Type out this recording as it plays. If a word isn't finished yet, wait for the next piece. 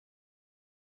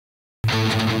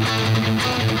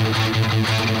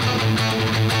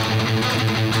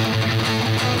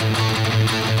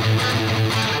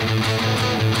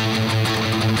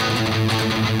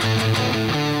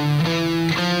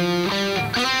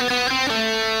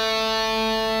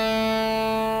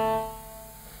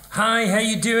Hi, how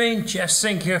you doing? Jeff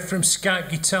Sinker from Skype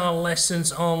Guitar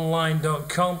Lessons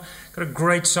Online.com. Got a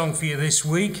great song for you this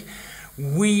week.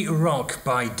 We Rock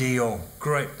by Dio.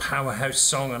 Great powerhouse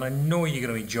song, and I know you're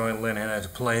going to enjoy learning how to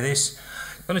play this.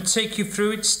 I'm going to take you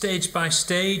through it stage by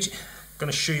stage. I'm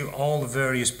going to show you all the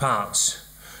various parts.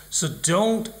 So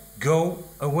don't go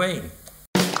away.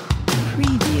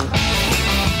 Preview.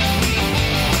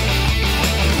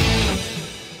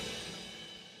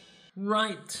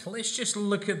 Right, let's just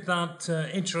look at that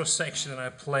intro section that I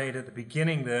played at the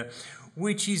beginning there,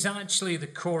 which is actually the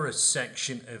chorus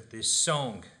section of this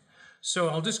song. So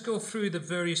I'll just go through the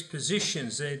various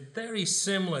positions. They're very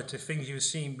similar to things you've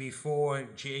seen before,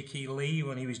 J.K. Lee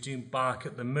when he was doing Bark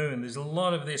at the Moon. There's a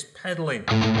lot of this pedaling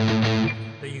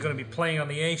that you're going to be playing on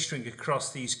the A string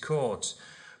across these chords.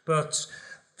 But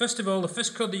first of all, the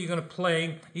first chord that you're going to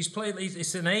play,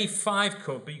 it's an A5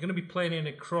 chord, but you're going to be playing it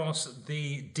across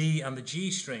the D and the G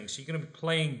string. So you're going to be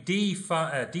playing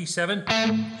D7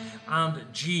 and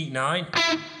G9.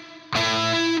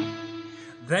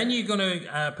 Then you're going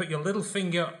to put your little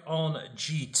finger on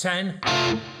G10.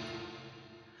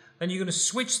 Then you're going to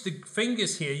switch the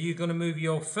fingers here. You're going to move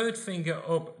your third finger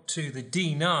up to the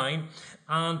D9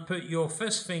 and put your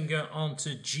first finger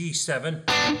onto G7.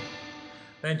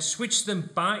 Then switch them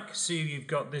back, so you've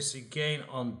got this again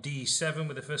on D7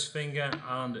 with the first finger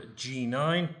and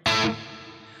G9.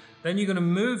 Then you're going to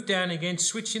move down again,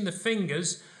 switching the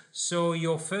fingers, so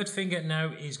your third finger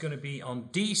now is going to be on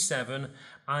D7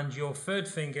 and your third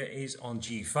finger is on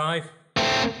G5.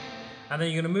 And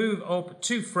then you're going to move up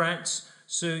 2 frets,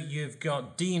 so you've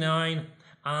got D9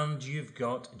 and you've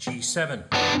got G7.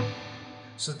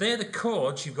 So they're the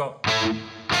chords. You've got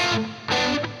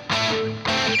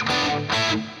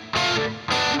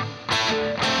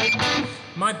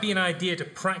might be an idea to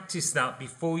practice that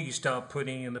before you start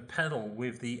putting in the pedal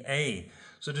with the A.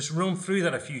 So just run through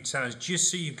that a few times just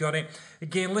so you've got it.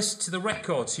 Again, listen to the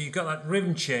record so you've got that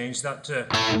rhythm change, that so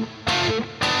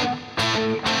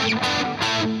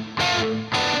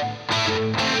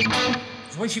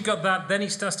once you've got that, then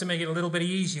it starts to make it a little bit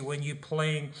easier when you're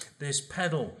playing this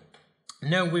pedal.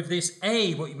 Now with this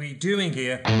A, what we're doing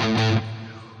here,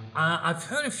 I've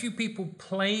heard a few people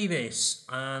play this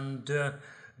and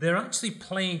they're actually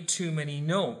playing too many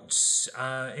notes.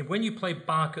 When you play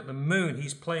Bark at the Moon,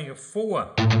 he's playing a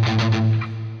 4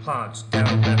 parts,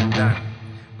 down, down, down.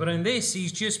 But in this,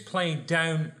 he's just playing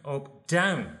down, up,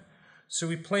 down. So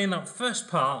we're playing that first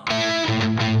part,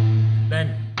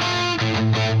 then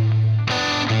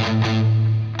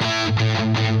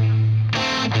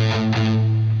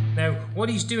now what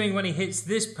he's doing when he hits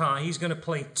this part, he's going to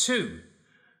play 2.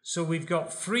 So we've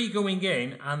got 3 going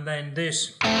in, and then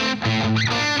this, and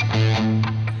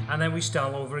then we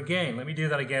start over again. Let me do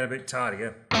that again a bit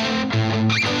tidier.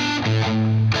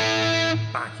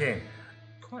 Back in.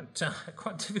 Quite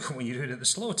difficult when you do it at the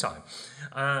slow time.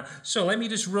 So let me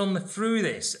just run through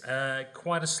this,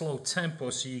 quite a slow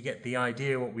tempo, so you get the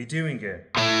idea what we're doing here.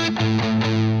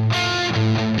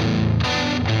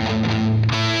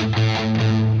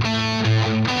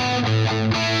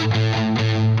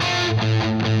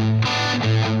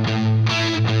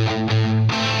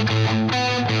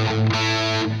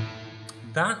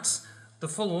 That's the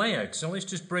full layout, so let's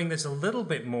just bring this a little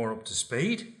bit more up to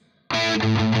speed.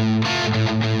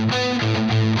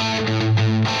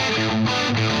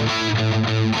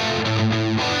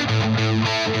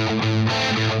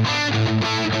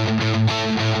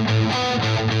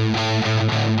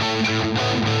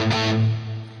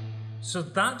 So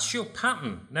that's your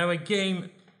pattern. Now again,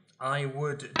 I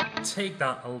would take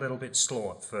that a little bit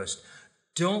slow at first.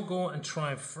 Don't go and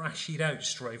try and thrash it out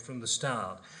straight from the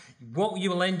start. What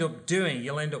you'll end up doing,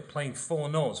 you'll end up playing 4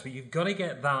 notes, but you've got to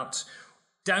get that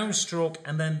downstroke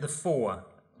and then the 4,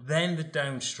 then the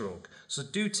downstroke. So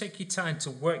do take your time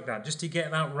to work that, just to get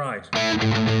that right.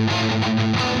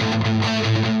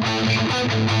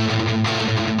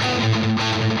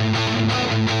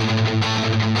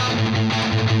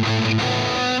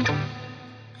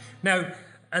 Now,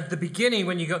 at the beginning,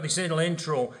 when you got this little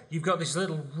intro, you've got this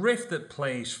little riff that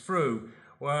plays through,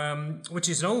 which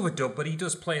is an overdub, but he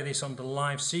does play this on the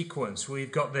live sequence.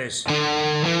 We've got this.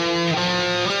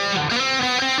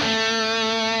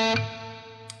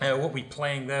 What we're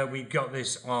playing there, we've got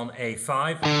this on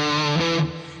A5,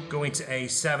 going to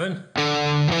A7,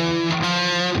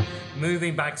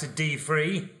 moving back to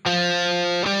D3,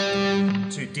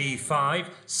 to D5,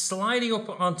 sliding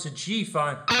up onto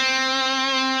G5,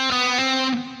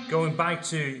 going back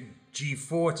to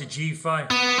G4 to G5.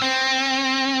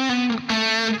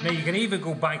 Now you can either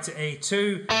go back to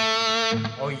A2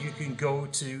 or you can go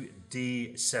to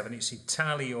D7. It's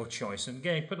entirely your choice. And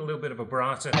again, put a little bit of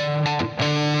vibrato.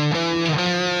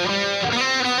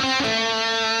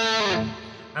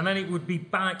 And then it would be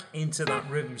back into that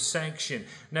rhythm section.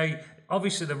 Now,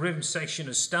 obviously the rhythm section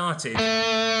has started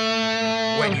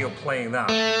when you're playing that.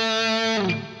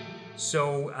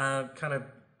 So, kind of,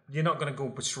 you're not going to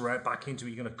go straight back into it.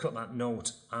 You're going to cut that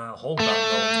note, hold that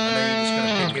note, and then you're just going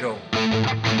to pick it up.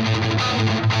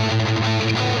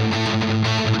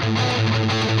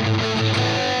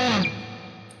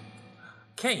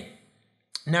 Okay,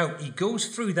 now he goes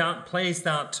through that, plays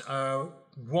that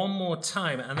one more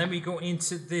time, and then we go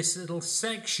into this little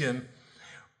section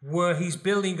where he's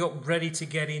building up, ready to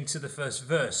get into the first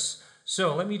verse.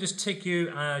 So let me just take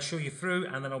you, show you through,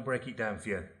 and then I'll break it down for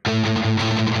you.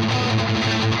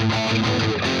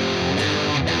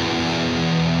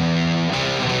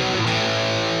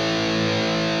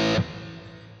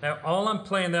 Now all I'm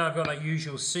playing there, I've got that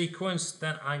usual sequence,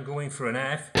 then I'm going for an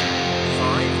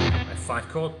F5, F5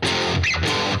 chord,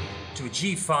 to a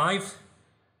G5,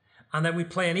 and then we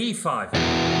play an E5.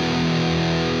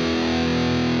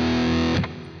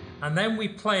 And then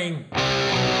we're playing,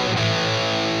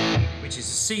 which is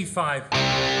a C5 to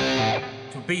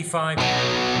a B5,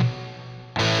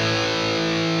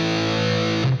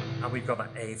 and we've got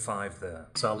that A5 there.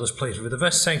 So I'll just play through the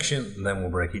verse section, and then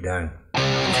we'll break it down.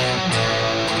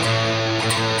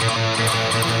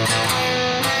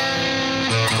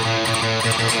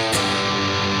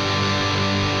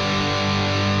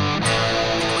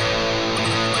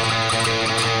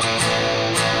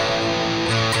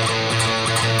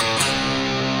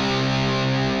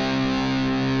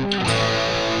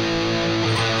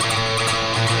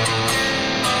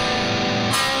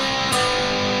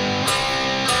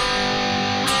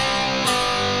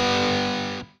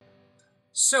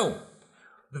 So,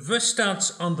 the verse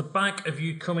starts on the back of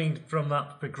you coming from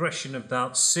that progression of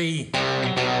that C,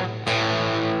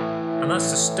 and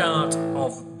that's the start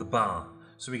of the bar.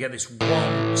 So we get this 1, 2,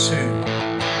 and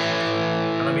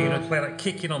then we're going to play that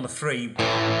kick in on the 3, 2,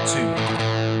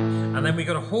 and then we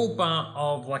got a whole bar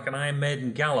of like an Iron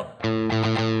Maiden gallop,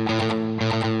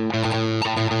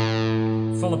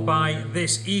 followed by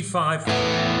this E5.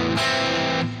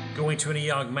 Going to an E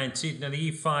augmented. Now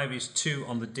the E5 is 2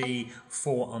 on the D,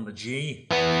 4 on the G.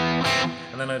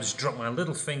 And then I just drop my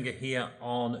little finger here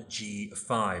on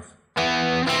G5.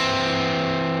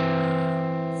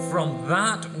 From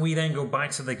that, we then go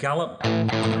back to the gallop. To a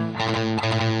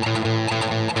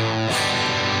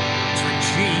G,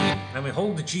 and we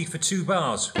hold the G for 2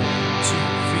 bars. 2, 3, 4,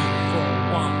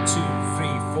 1, 2,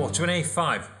 3, 4, to an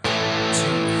A5. 2,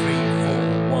 3,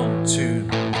 4, 1, 2.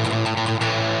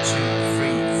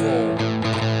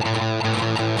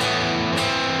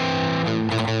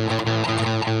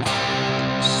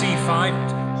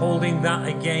 Holding that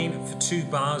again for 2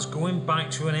 bars, going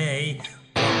back to an A.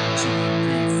 1, 2,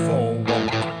 3, 4, 1.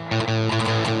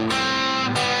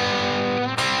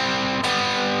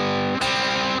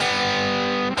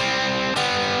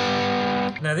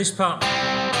 Now this part,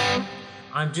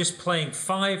 I'm just playing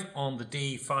 5 on the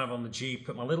D, 5 on the G,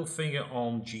 put my little finger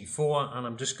on G4, and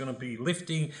I'm just going to be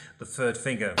lifting the 3rd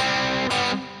finger.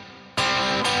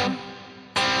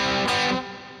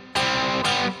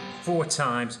 4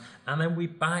 times, and then we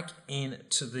back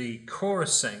into the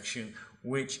chorus section,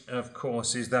 which of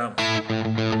course is that.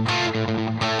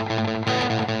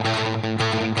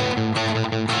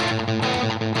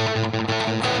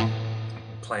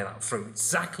 Play that through,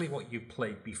 exactly what you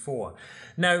played before.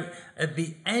 Now, at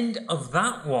the end of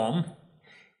that one,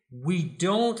 we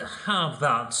don't have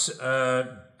that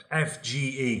F,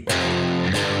 G, E.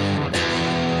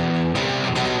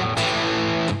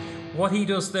 What he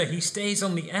does there, he stays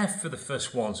on the F for the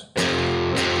first ones.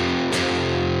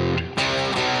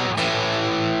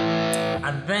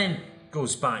 And then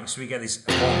goes back, so we get this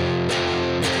 1.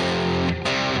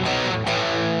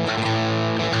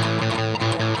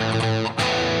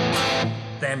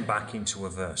 Then back into a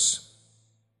verse.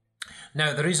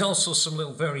 Now there is also some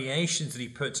little variations that he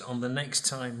puts on the next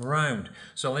time round.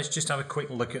 So let's just have a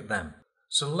quick look at them.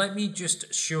 So let me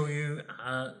just show you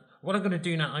what I'm going to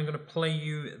do now. I'm going to play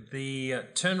you the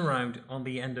turnaround on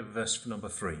the end of verse number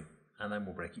 3, and then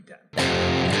we'll break it down.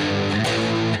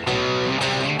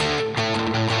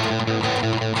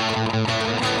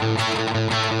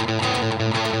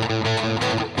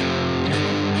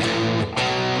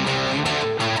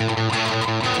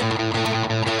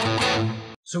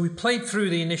 So we played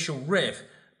through the initial riff,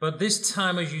 But this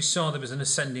time, as you saw, there was an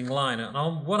ascending line.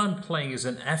 And what I'm playing is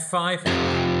an F5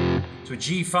 to a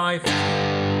G5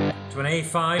 to an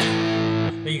A5.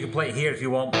 Then you can play it here if you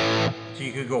want. So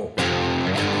you could go.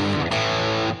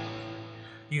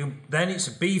 Then it's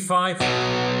a B5,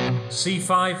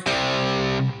 C5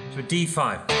 to a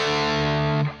D5.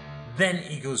 Then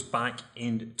he goes back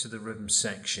into the rhythm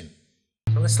section.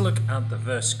 So let's look at the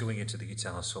verse going into the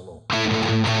guitar solo.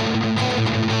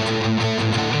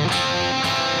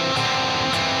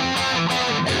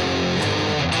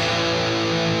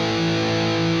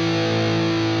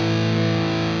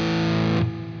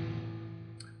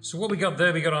 So what we got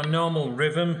there, we got our normal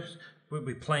rhythm we'll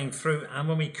be playing through, and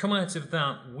when we come out of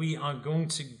that, we are going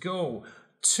to go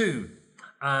to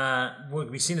what will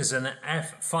be seen as an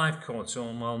F5 chord. So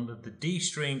I'm on the D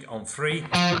string on 3,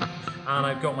 and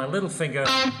I've got my little finger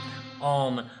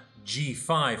on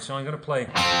G5. So I'm going to play.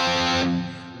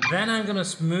 Then I'm going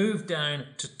to move down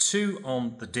to 2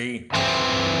 on the D,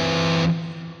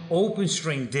 open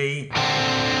string D,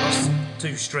 that's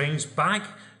 2 strings, back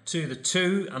to the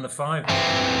 2 and the 5,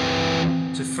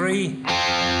 to 3.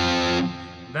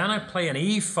 Then I play an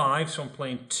E5, so I'm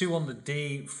playing 2 on the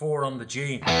D, 4 on the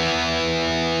G.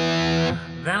 Then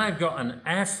I've got an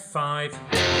F5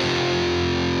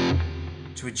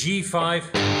 to a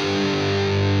G5 to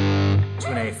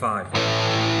an A5.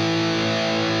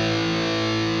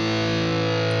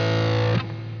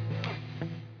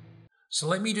 So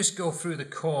let me just go through the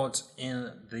chords in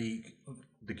the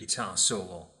guitar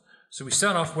solo. So we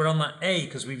start off, we're on that A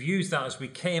because we've used that as we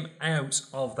came out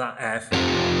of that F.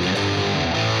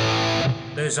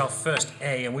 There's our first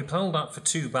A, and we played that for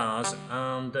 2 bars,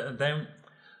 and then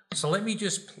so let me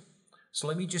just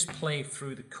play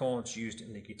through the chords used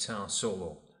in the guitar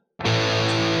solo.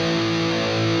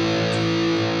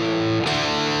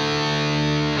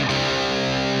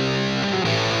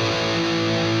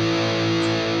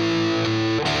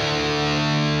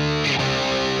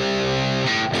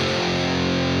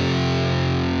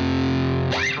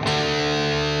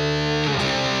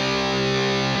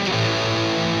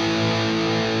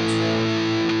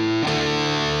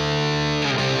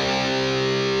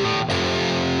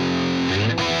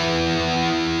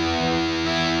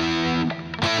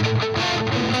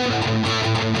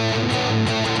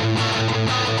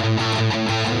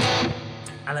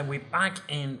 And then we're back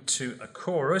into a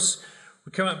chorus.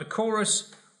 We come out of the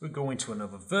chorus, we go into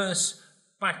another verse,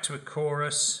 back to a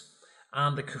chorus,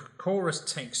 and the chorus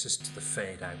takes us to the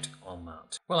fade out on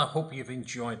that. Well, I hope you've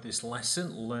enjoyed this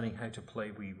lesson, learning how to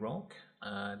play We Rock.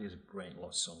 It is a great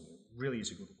love song. It really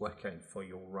is a good workout for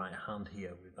your right hand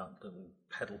here with that little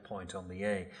pedal point on the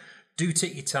A. Do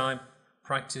take your time,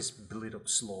 practice, build it up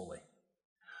slowly.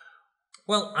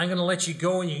 Well, I'm going to let you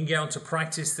go and you can get on to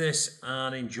practice this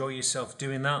and enjoy yourself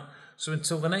doing that. So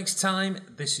until the next time,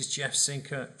 this is Jeff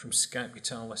Sinker from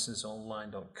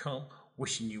SkypeGuitarLessonsOnline.com,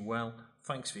 wishing you well.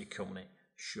 Thanks for your company.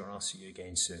 Sure, I'll see you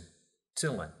again soon.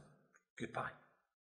 Till then, goodbye.